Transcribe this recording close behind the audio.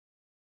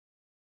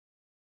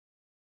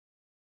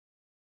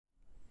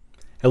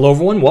Hello,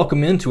 everyone.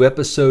 Welcome into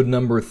episode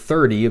number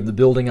 30 of the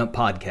Building Up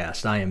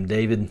Podcast. I am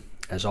David.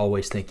 As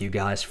always, thank you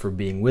guys for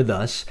being with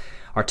us.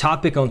 Our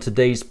topic on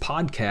today's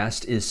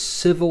podcast is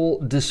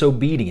civil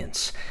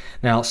disobedience.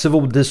 Now,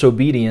 civil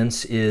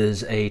disobedience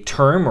is a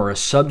term or a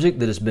subject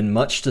that has been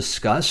much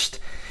discussed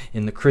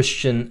in the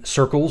Christian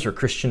circles or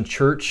Christian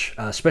church,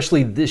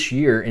 especially this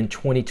year in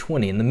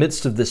 2020. In the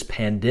midst of this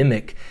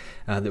pandemic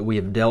that we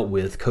have dealt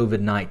with,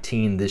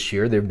 COVID-19 this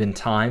year, there have been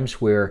times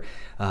where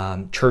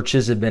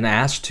churches have been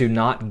asked to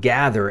not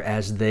gather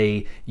as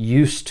they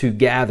used to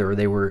gather.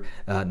 They were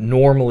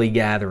normally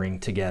gathering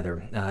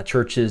together.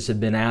 Churches have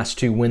been asked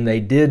to, when they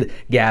did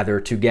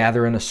gather, to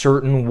gather in a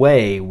certain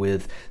way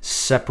with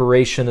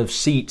separation of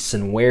seats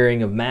and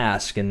wearing of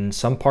masks. In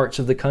some parts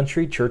of the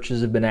country,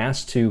 churches have been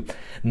asked to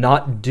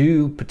not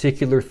do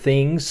particular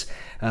things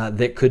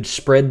that could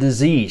spread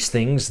disease,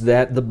 things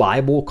that the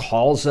Bible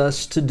calls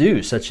us to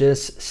do, such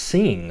as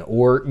sing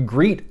or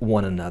greet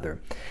one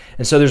another.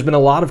 And so there's been a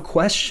lot of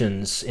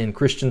questions in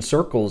Christian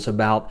circles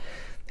about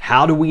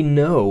how do we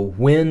know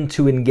when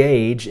to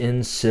engage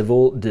in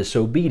civil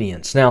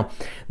disobedience. Now,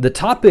 the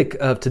topic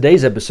of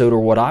today's episode, or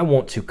what I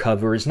want to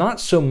cover, is not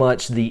so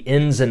much the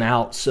ins and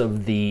outs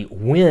of the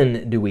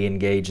when do we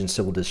engage in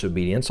civil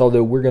disobedience,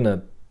 although we're going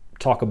to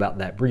talk about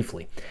that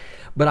briefly.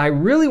 But I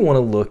really want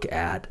to look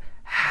at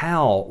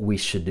how we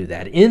should do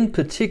that. In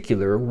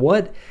particular,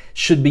 what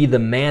should be the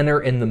manner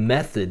and the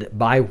method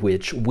by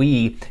which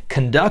we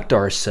conduct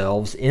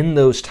ourselves in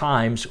those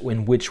times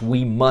in which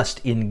we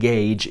must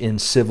engage in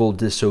civil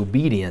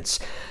disobedience.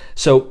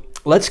 So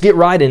let's get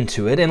right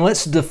into it, and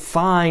let's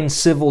define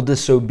civil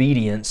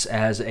disobedience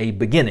as a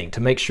beginning to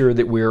make sure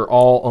that we're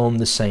all on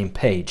the same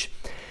page.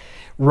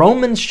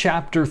 Romans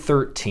chapter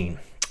 13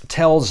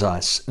 tells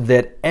us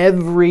that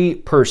every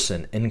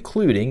person,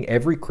 including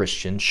every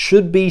Christian,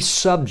 should be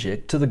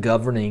subject to the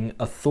governing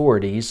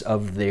authorities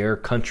of their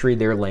country,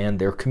 their land,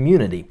 their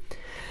community.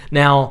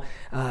 Now,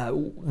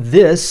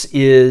 this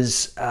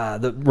is,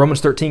 Romans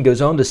 13 goes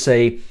on to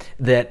say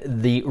that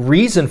the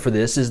reason for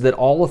this is that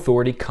all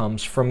authority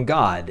comes from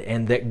God,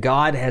 and that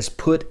God has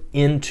put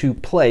into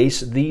place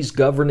these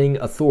governing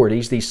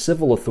authorities, these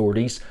civil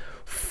authorities,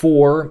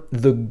 for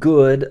the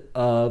good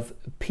of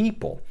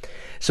people.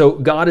 So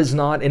God is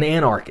not an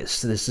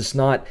anarchist. This is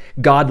not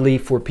godly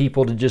for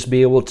people to just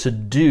be able to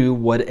do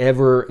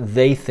whatever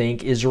they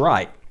think is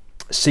right.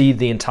 See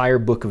the entire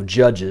book of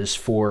Judges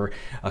for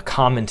a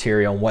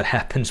commentary on what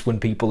happens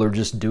when people are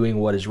just doing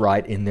what is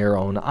right in their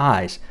own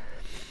eyes.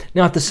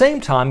 Now, at the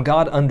same time,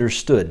 God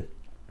understood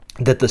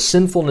that the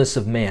sinfulness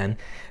of man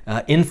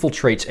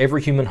infiltrates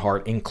every human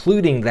heart,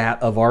 including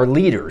that of our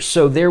leaders.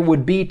 So there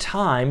would be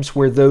times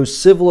where those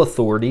civil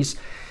authorities,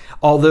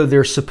 although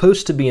they're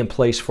supposed to be in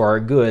place for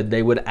our good,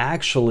 they would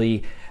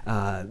actually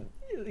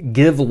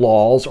give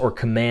laws or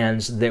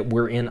commands that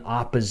were in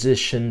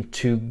opposition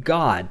to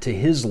God, to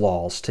His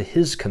laws, to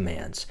His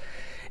commands.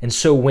 And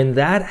so when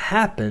that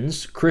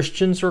happens,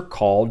 Christians are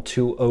called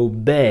to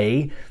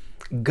obey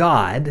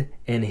God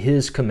and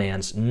His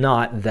commands,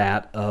 not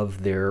that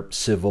of their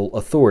civil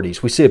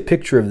authorities. We see a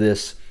picture of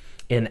this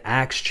in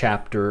Acts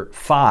chapter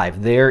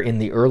 5. There in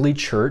the early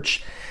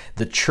church,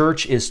 the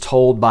church is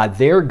told by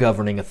their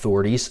governing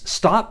authorities,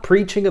 stop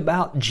preaching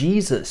about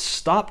Jesus,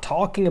 stop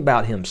talking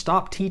about Him,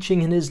 stop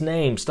teaching in His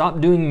name,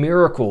 stop doing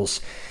miracles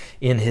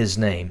in His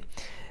name.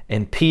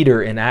 And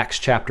Peter in Acts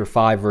chapter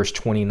 5 verse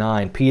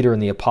 29, Peter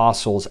and the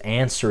apostles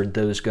answered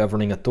those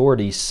governing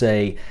authorities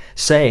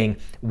saying,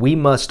 we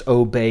must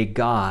obey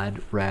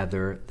God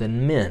rather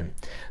than men.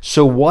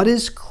 So what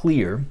is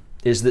clear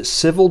is that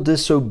civil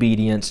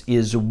disobedience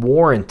is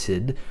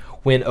warranted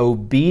when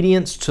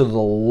obedience to the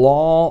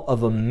law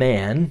of a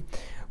man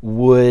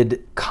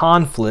would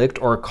conflict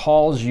or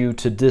cause you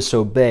to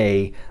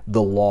disobey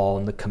the law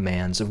and the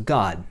commands of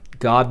God.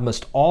 God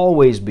must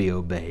always be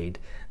obeyed,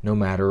 no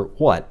matter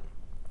what.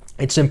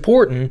 It's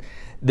important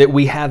that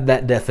we have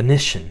that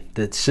definition,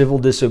 that civil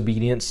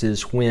disobedience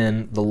is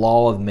when the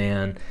law of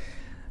man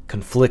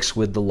conflicts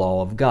with the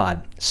law of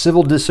God.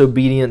 Civil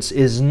disobedience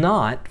is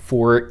not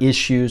for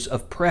issues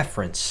of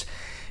preference.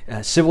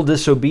 Civil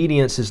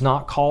disobedience is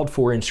not called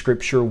for in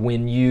Scripture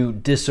when you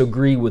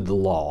disagree with the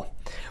law,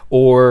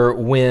 or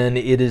when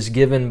it is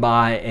given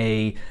by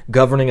a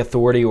governing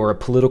authority or a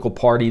political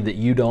party that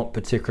you don't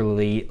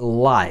particularly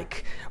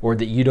like or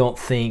that you don't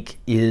think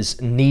is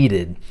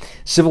needed.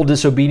 Civil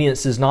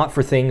disobedience is not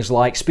for things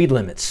like speed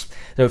limits.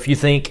 So if you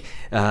think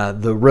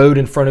the road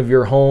in front of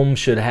your home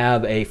should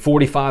have a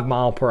 45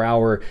 mile per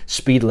hour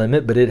speed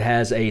limit, but it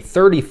has a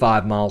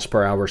 35 miles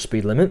per hour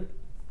speed limit,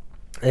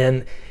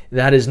 and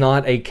that is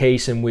not a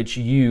case in which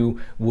you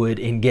would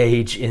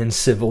engage in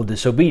civil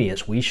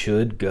disobedience. We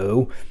should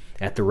go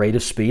at the rate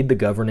of speed the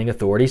governing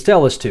authorities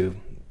tell us to.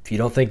 If you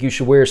don't think you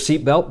should wear a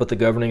seatbelt, but the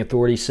governing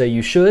authorities say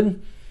you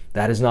should,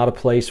 that is not a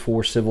place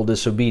for civil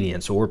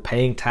disobedience or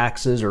paying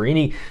taxes or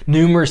any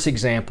numerous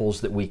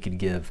examples that we could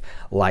give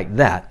like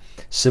that.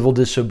 Civil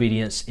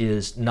disobedience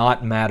is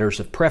not matters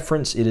of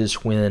preference. It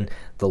is when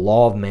the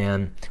law of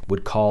man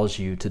would cause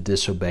you to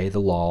disobey the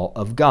law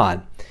of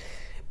God.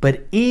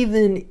 But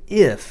even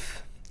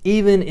if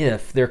even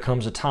if there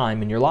comes a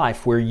time in your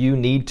life where you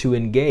need to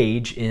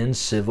engage in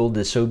civil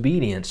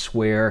disobedience,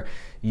 where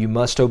you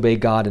must obey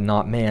God and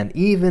not man,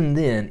 even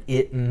then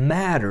it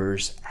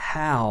matters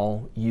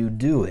how you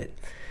do it.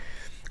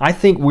 I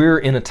think we're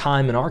in a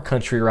time in our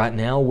country right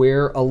now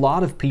where a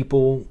lot of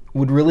people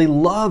would really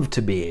love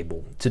to be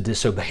able to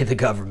disobey the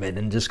government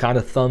and just kind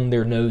of thumb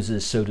their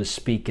noses, so to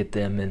speak, at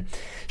them and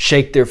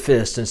shake their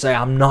fists and say,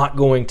 I'm not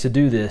going to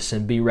do this,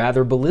 and be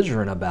rather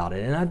belligerent about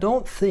it. And I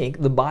don't think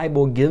the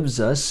Bible gives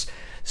us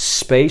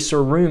space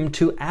or room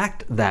to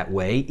act that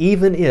way,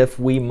 even if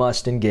we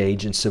must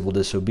engage in civil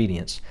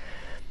disobedience.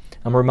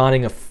 I'm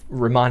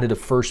reminded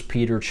of 1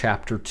 Peter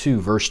chapter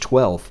 2, verse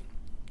 12.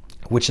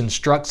 Which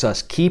instructs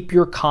us, keep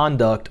your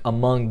conduct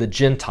among the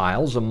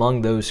Gentiles,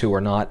 among those who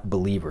are not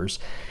believers.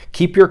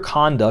 Keep your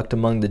conduct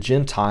among the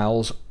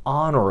Gentiles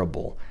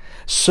honorable,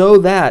 so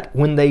that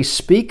when they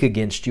speak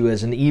against you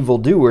as an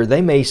evildoer, they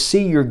may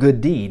see your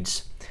good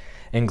deeds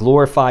and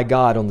glorify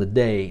God on the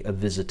day of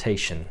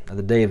visitation. Now,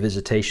 the day of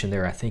visitation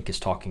there, I think, is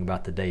talking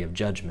about the day of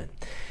judgment.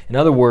 In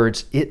other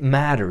words, it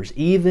matters,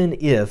 even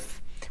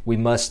if we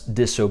must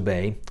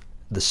disobey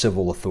the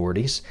civil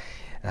authorities.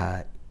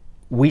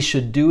 We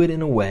should do it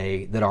in a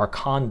way that our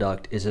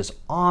conduct is as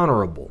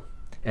honorable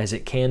as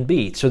it can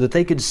be, so that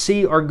they could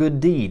see our good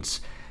deeds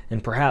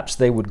and perhaps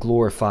they would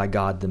glorify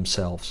God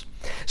themselves.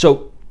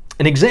 So,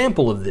 an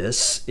example of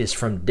this is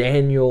from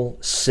Daniel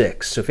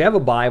 6. So if you have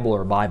a Bible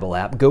or a Bible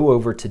app, go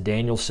over to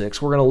Daniel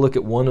 6. We're going to look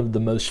at one of the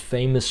most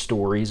famous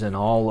stories in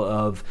all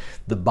of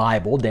the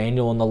Bible,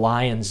 Daniel in the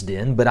lion's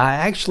den. But I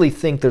actually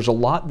think there's a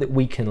lot that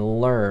we can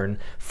learn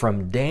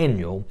from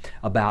Daniel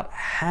about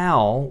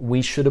how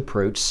we should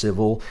approach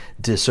civil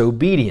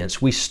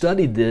disobedience. We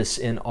studied this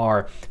in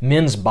our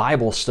men's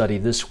Bible study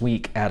this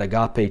week at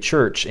Agape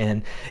Church.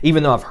 And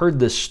even though I've heard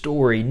this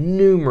story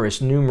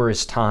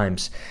numerous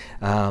times,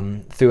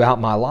 throughout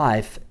my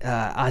life,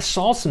 I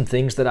saw some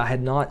things that I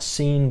had not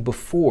seen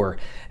before,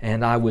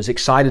 and I was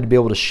excited to be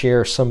able to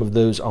share some of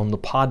those on the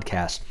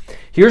podcast.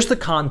 Here's the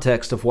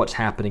context of what's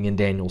happening in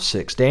Daniel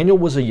 6. Daniel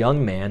was a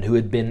young man who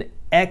had been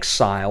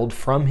exiled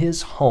from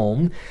his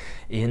home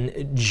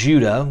in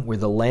Judah, where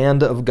the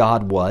land of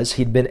God was.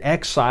 He'd been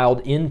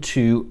exiled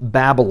into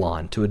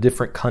Babylon, to a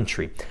different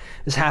country.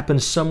 This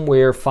happened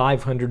somewhere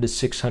 500 to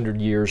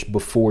 600 years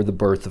before the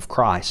birth of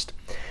Christ.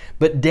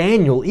 But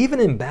Daniel, even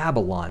in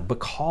Babylon,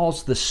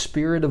 because the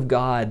Spirit of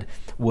God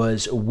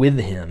was with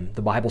him,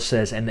 the Bible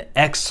says an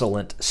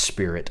excellent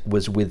Spirit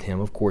was with him,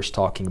 of course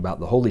talking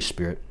about the Holy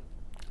Spirit.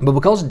 But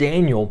because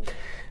Daniel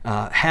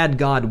had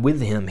God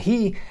with him,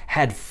 he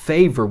had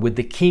favor with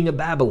the king of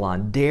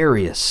Babylon,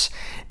 Darius.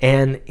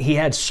 And he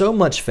had so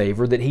much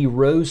favor that he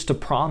rose to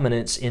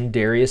prominence in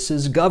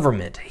Darius's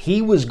government.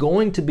 He was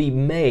going to be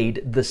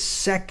made the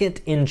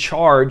second in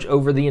charge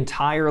over the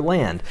entire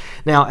land.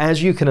 Now,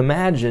 as you can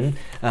imagine,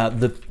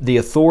 the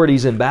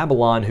authorities in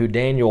Babylon who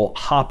Daniel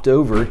hopped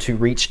over to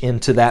reach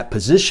into that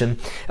position,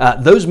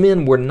 those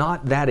men were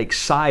not that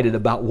excited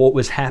about what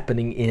was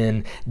happening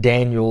in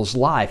Daniel's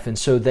life. And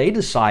so they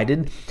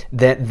decided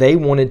that they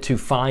wanted to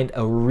find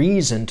a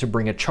reason to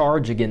bring a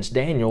charge against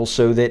Daniel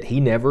so that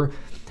he never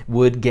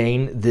would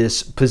gain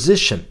this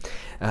position.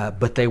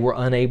 But they were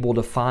unable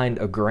to find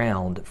a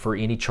ground for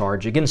any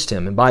charge against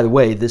him. And by the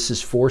way, this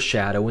is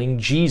foreshadowing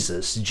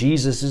Jesus.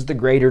 Jesus is the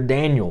greater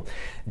Daniel.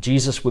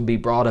 Jesus would be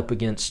brought up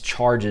against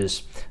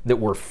charges that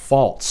were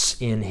false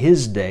in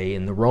his day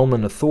in the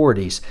Roman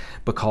authorities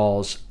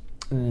because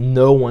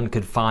no one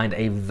could find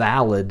a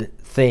valid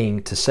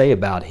thing to say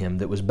about him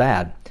that was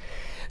bad.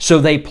 So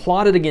they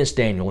plotted against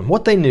Daniel, and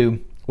what they knew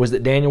was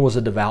that Daniel was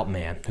a devout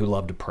man who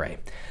loved to pray.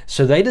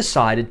 So they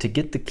decided to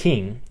get the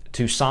king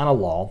to sign a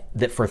law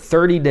that for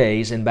 30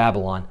 days in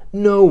Babylon,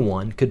 no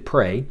one could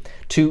pray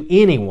to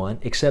anyone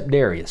except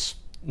Darius.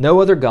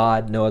 No other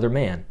god, no other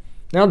man.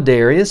 Now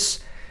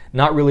Darius,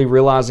 not really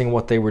realizing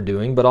what they were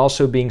doing, but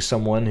also being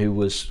someone who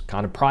was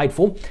kind of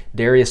prideful,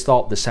 Darius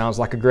thought this sounds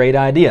like a great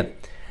idea.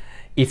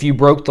 If you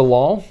broke the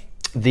law,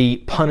 the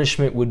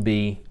punishment would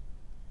be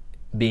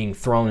being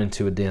thrown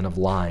into a den of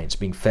lions,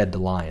 being fed to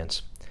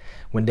lions.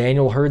 When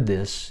Daniel heard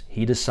this,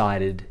 he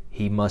decided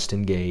he must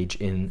engage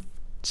in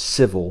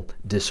civil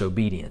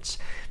disobedience.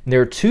 And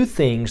there are two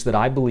things that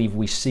I believe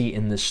we see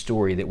in this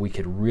story that we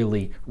could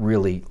really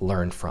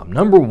learn from.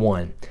 Number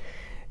one,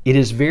 it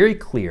is very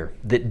clear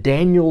that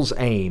Daniel's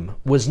aim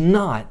was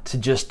not to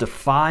just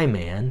defy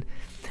man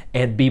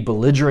and be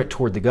belligerent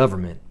toward the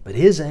government, but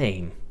his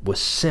aim was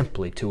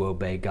simply to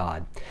obey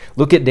God.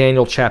 Look at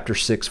Daniel chapter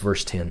 6,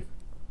 verse 10.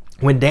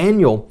 When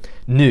Daniel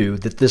knew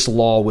that this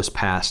law was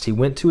passed, he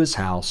went to his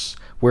house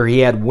where he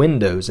had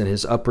windows in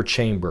his upper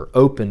chamber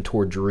open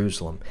toward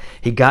Jerusalem.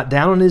 He got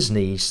down on his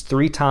knees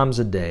 3 times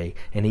a day,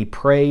 and he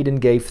prayed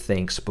and gave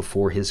thanks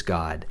before his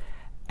God,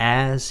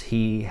 as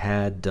he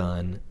had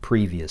done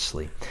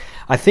previously.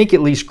 I think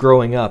at least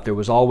growing up, there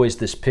was always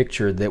this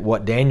picture that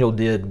what Daniel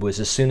did was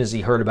as soon as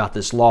he heard about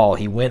this law,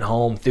 he went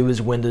home, threw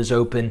his windows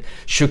open,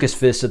 shook his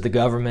fist at the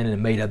government,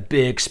 and made a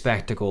big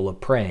spectacle of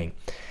praying.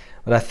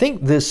 But I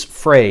think this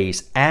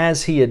phrase,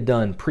 as he had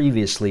done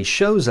previously,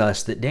 shows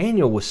us that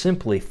Daniel was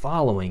simply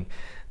following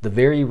the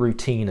very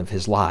routine of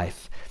his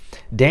life.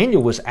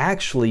 Daniel was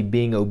actually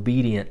being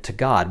obedient to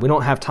God. We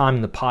don't have time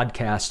in the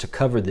podcast to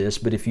cover this,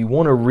 but if you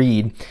want to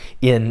read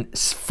in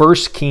 1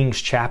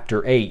 Kings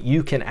chapter 8,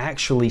 you can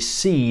actually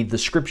see the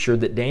scripture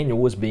that Daniel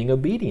was being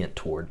obedient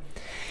toward.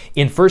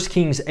 In 1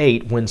 Kings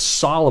 8, when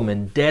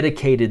Solomon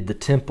dedicated the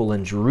temple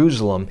in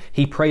Jerusalem,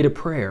 he prayed a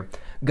prayer.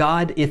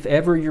 God, if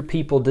ever your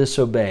people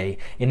disobey,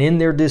 and in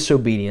their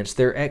disobedience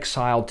they're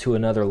exiled to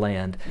another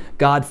land,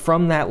 God,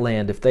 from that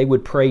land, if they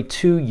would pray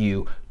to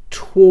you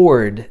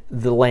toward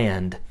the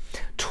land,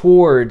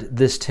 toward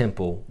this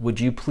temple, would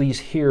you please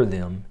hear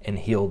them and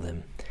heal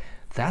them?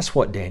 That's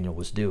what Daniel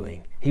was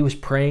doing. He was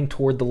praying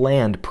toward the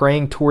land,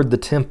 praying toward the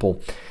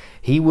temple.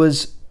 He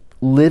was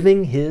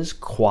living his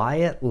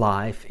quiet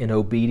life in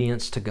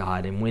obedience to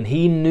God. And when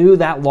he knew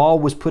that law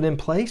was put in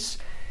place,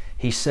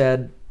 he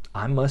said,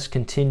 I must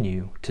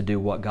continue to do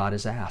what God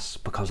has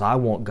asked because I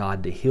want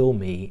God to heal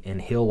me and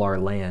heal our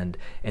land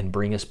and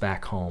bring us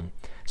back home.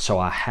 So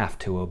I have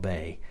to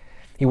obey.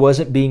 He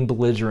wasn't being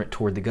belligerent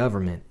toward the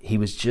government. He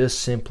was just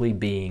simply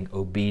being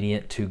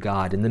obedient to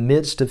God in the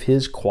midst of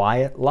his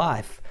quiet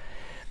life.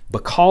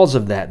 Because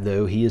of that,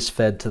 though, he is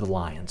fed to the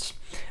lions.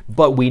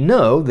 But we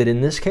know that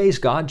in this case,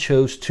 God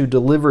chose to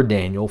deliver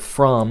Daniel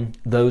from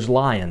those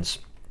lions.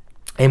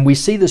 And we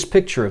see this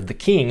picture of the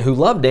king who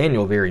loved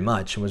Daniel very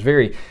much and was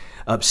very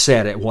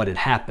upset at what had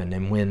happened.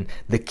 And when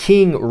the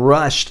king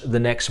rushed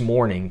the next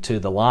morning to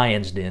the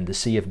lion's den to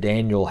see if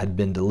Daniel had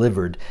been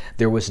delivered,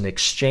 there was an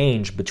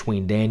exchange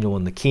between Daniel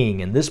and the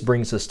king. And this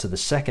brings us to the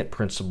second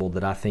principle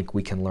that I think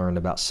we can learn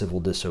about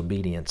civil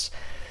disobedience.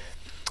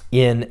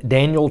 In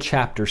Daniel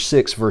chapter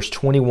 6, verse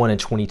 21 and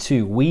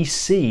 22, we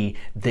see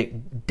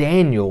that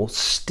Daniel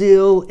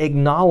still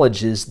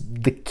acknowledges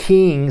the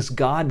king's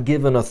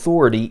God-given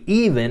authority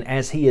even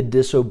as he had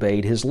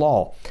disobeyed his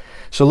law.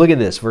 So look at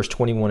this, verse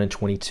 21 and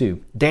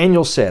 22.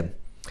 Daniel said,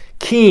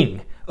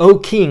 King, O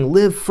king,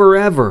 live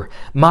forever.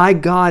 My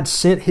God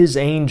sent his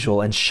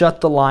angel and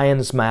shut the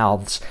lions'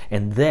 mouths,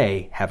 and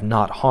they have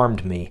not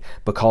harmed me,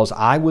 because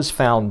I was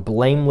found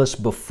blameless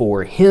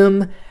before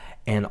him,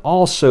 and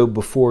also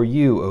before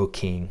you, O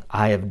king,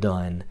 I have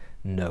done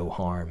no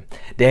harm.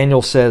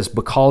 Daniel says,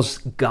 because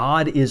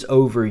God is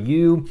over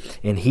you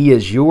and he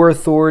is your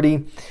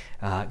authority,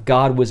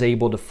 God was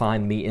able to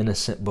find me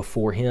innocent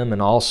before him and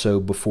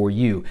also before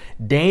you.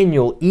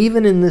 Daniel,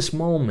 even in this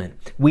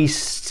moment, we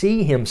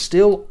see him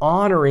still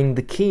honoring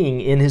the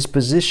king in his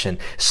position,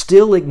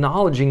 still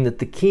acknowledging that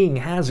the king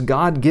has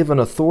God-given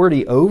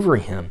authority over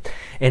him,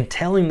 and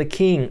telling the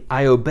king,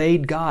 I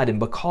obeyed God, and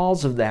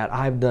because of that,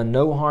 I have done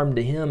no harm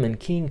to him, and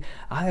king,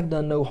 I have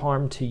done no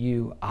harm to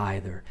you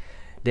either.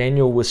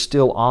 Daniel was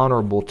still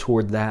honorable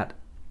toward that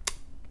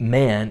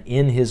man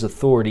in his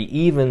authority,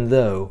 even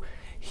though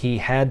he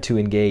had to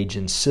engage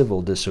in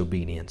civil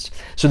disobedience.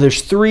 So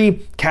there's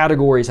three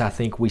categories I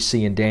think we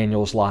see in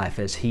Daniel's life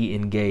as he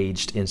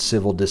engaged in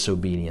civil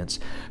disobedience.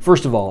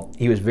 First of all,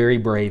 he was very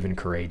brave and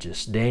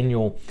courageous.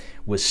 Daniel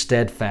was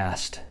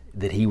steadfast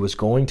that he was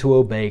going to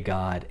obey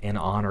God and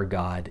honor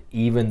God,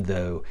 even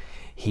though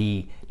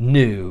he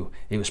knew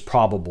it was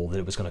probable that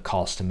it was going to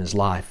cost him his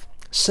life.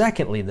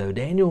 Secondly, though,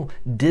 Daniel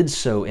did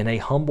so in a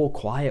humble,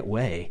 quiet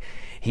way.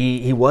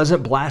 He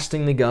wasn't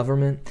blasting the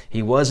government.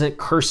 He wasn't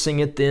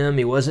cursing at them.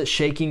 He wasn't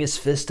shaking his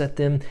fist at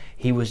them.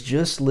 He was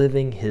just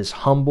living his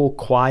humble,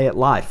 quiet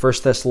life. 1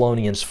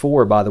 Thessalonians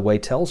 4, by the way,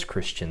 tells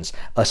Christians,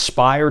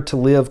 aspire to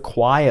live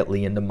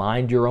quietly and to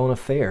mind your own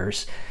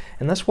affairs.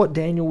 And that's what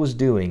Daniel was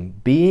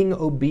doing, being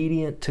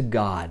obedient to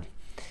God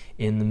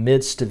in the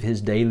midst of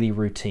his daily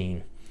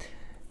routine.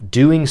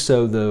 Doing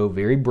so, though,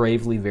 very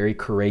bravely, very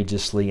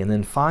courageously. And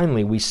then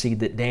finally, we see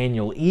that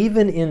Daniel,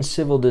 even in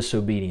civil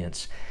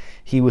disobedience,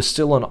 he was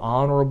still an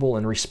honorable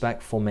and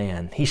respectful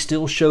man. He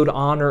still showed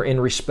honor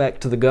and respect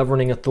to the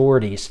governing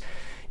authorities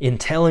in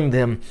telling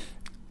them,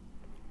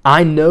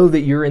 I know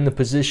that you're in the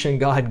position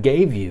God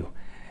gave you,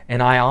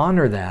 and I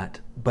honor that,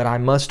 but I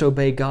must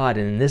obey God.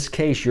 And in this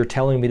case, you're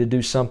telling me to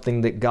do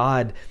something that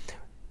God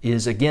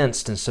is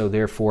against, and so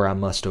therefore I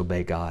must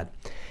obey God.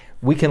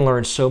 We can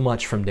learn so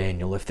much from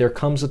Daniel. If there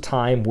comes a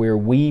time where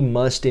we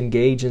must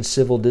engage in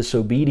civil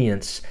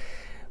disobedience,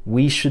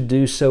 we should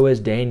do so as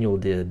Daniel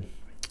did,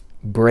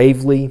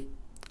 bravely,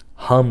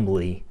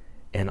 humbly,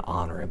 and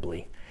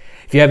honorably.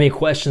 If you have any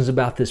questions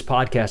about this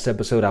podcast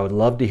episode, I would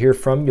love to hear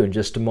from you. In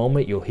just a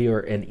moment, you'll hear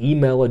an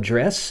email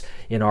address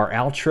in our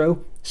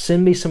outro.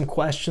 Send me some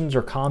questions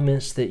or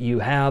comments that you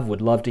have.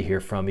 Would love to hear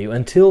from you.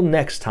 Until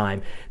next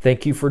time,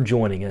 thank you for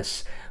joining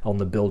us on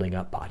the Building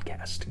Up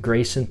Podcast.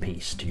 Grace and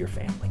peace to your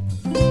family.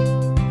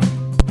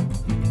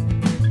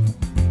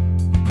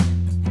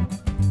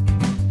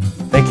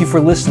 Thank you for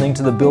listening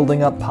to the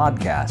Building Up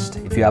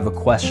Podcast. If you have a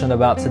question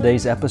about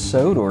today's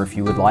episode, or if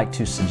you would like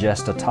to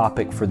suggest a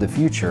topic for the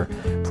future,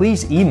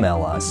 please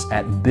email us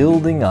at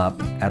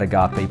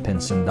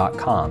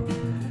buildingup@agapepinson.com.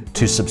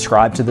 To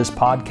subscribe to this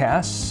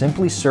podcast,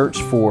 simply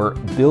search for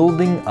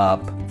Building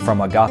Up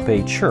from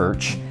Agape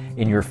Church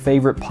in your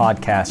favorite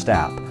podcast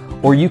app,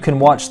 or you can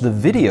watch the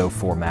video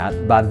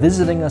format by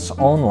visiting us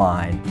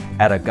online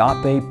at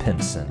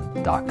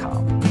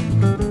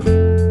agapepinson.com.